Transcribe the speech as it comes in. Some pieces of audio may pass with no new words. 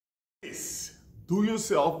do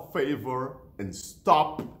yourself a favor and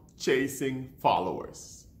stop chasing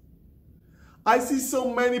followers. I see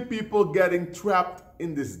so many people getting trapped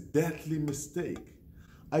in this deadly mistake.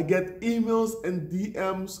 I get emails and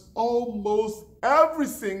DMs almost every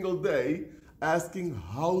single day asking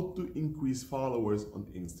how to increase followers on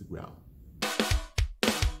Instagram.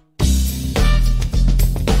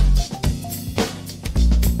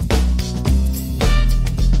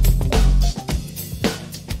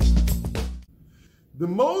 The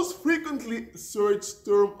most frequently searched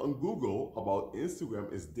term on Google about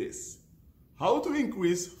Instagram is this: how to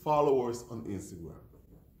increase followers on Instagram.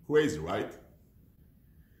 Crazy, right?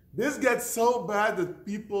 This gets so bad that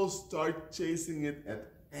people start chasing it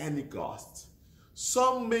at any cost.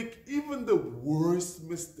 Some make even the worst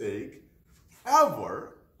mistake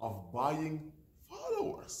ever of buying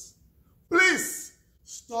followers. Please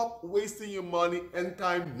stop wasting your money and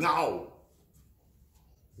time now.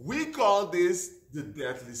 We call this the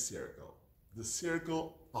deadly circle, the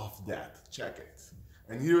circle of death. Check it.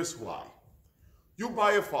 And here's why. You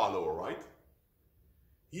buy a follower, right?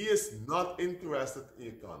 He is not interested in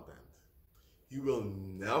your content. He will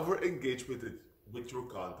never engage with your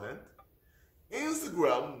content.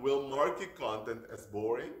 Instagram will mark your content as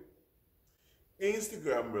boring.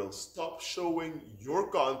 Instagram will stop showing your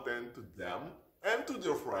content to them and to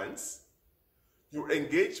their friends. Your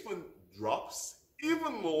engagement drops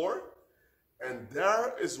even more. And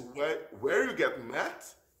there is where you get mad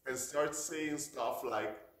and start saying stuff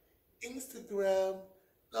like, Instagram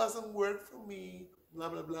doesn't work for me, blah,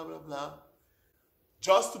 blah, blah, blah, blah.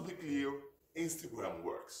 Just to be clear, Instagram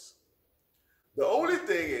works. The only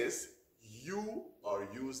thing is, you are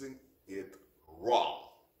using it wrong.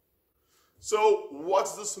 So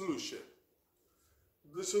what's the solution?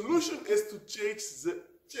 The solution is to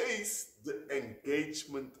chase the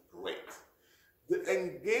engagement rate. The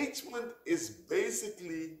engagement is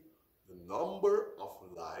basically the number of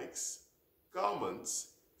likes, comments,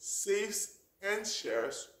 saves, and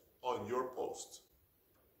shares on your post.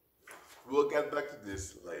 We'll get back to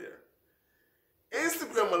this later.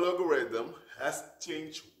 Instagram algorithm has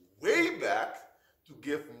changed way back to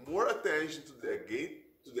give more attention to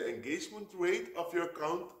the engagement rate of your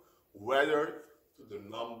account rather to the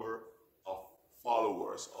number of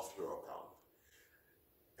followers of your account.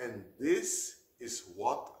 And this is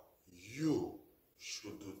what you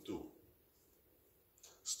should do too.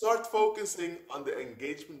 Start focusing on the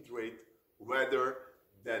engagement rate rather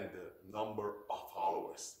than the number of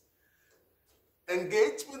followers.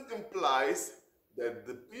 Engagement implies that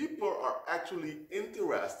the people are actually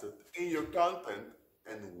interested in your content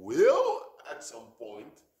and will at some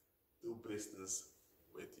point do business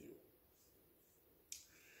with you.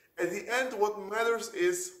 At the end, what matters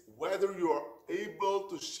is whether you are able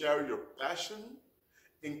to share your passion,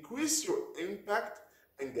 increase your impact,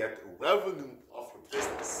 and get revenue of your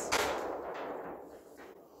business.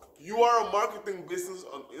 You are a marketing business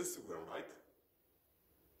on Instagram, right?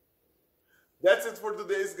 That's it for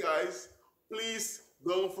today, guys. Please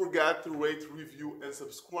don't forget to rate, review, and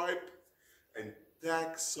subscribe, and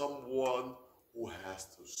tag someone who has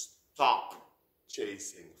to stop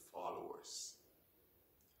chasing followers.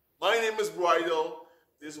 My name is Bridal.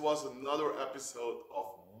 This was another episode of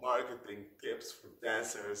Marketing Tips for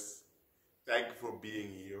Dancers. Thank you for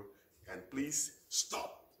being here, and please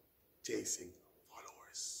stop chasing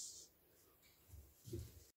followers.